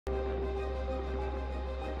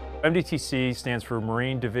MDTC stands for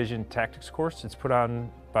Marine Division Tactics Course. It's put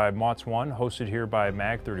on by MOTS 1, hosted here by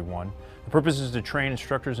MAG 31. The purpose is to train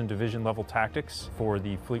instructors in division level tactics for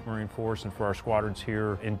the Fleet Marine Force and for our squadrons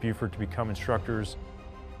here in Beaufort to become instructors.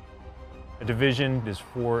 A division is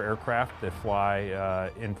 4 aircraft that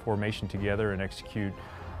fly in formation together and execute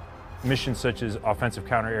missions such as offensive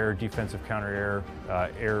counter-air, defensive counter-air,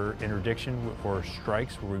 air interdiction or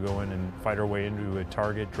strikes, where we go in and fight our way into a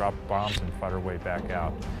target, drop bombs, and fight our way back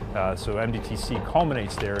out. So MDTC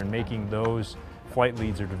culminates there in making those flight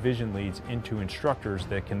leads or division leads into instructors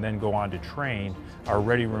that can then go on to train our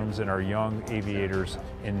ready rooms and our young aviators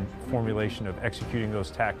in formulation of executing those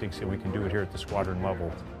tactics, and we can do it here at the squadron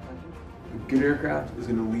level. A good aircraft is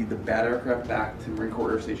going to lead the bad aircraft back to Marine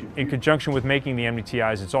Corps Air Station. In conjunction with making the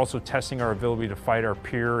MDTIs, it's also testing our ability to fight our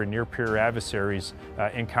peer and near-peer adversaries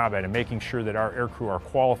in combat and making sure that our aircrew are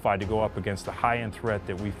qualified to go up against the high-end threat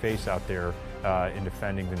that we face out there in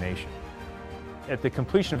defending the nation. At the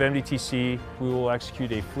completion of MDTC, we will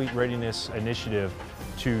execute a fleet readiness initiative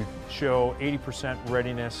to show 80%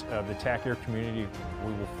 readiness of the TAC air community.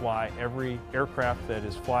 We will fly every aircraft that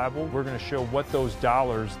is flyable. We're going to show what those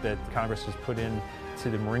dollars that Congress has put in to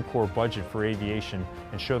the Marine Corps budget for aviation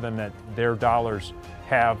and show them that their dollars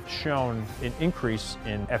have shown an increase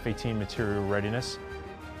in F-18 material readiness.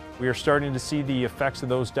 We are starting to see the effects of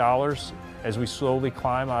those dollars as we slowly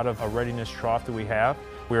climb out of a readiness trough that we have.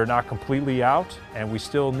 We are not completely out, and we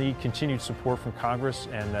still need continued support from Congress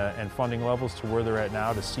and funding levels to where they're at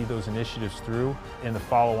now to see those initiatives through in the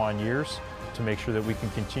follow-on years to make sure that we can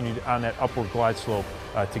continue on that upward glide slope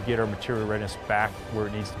to get our material readiness back where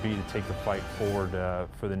it needs to be to take the fight forward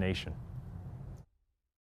for the nation.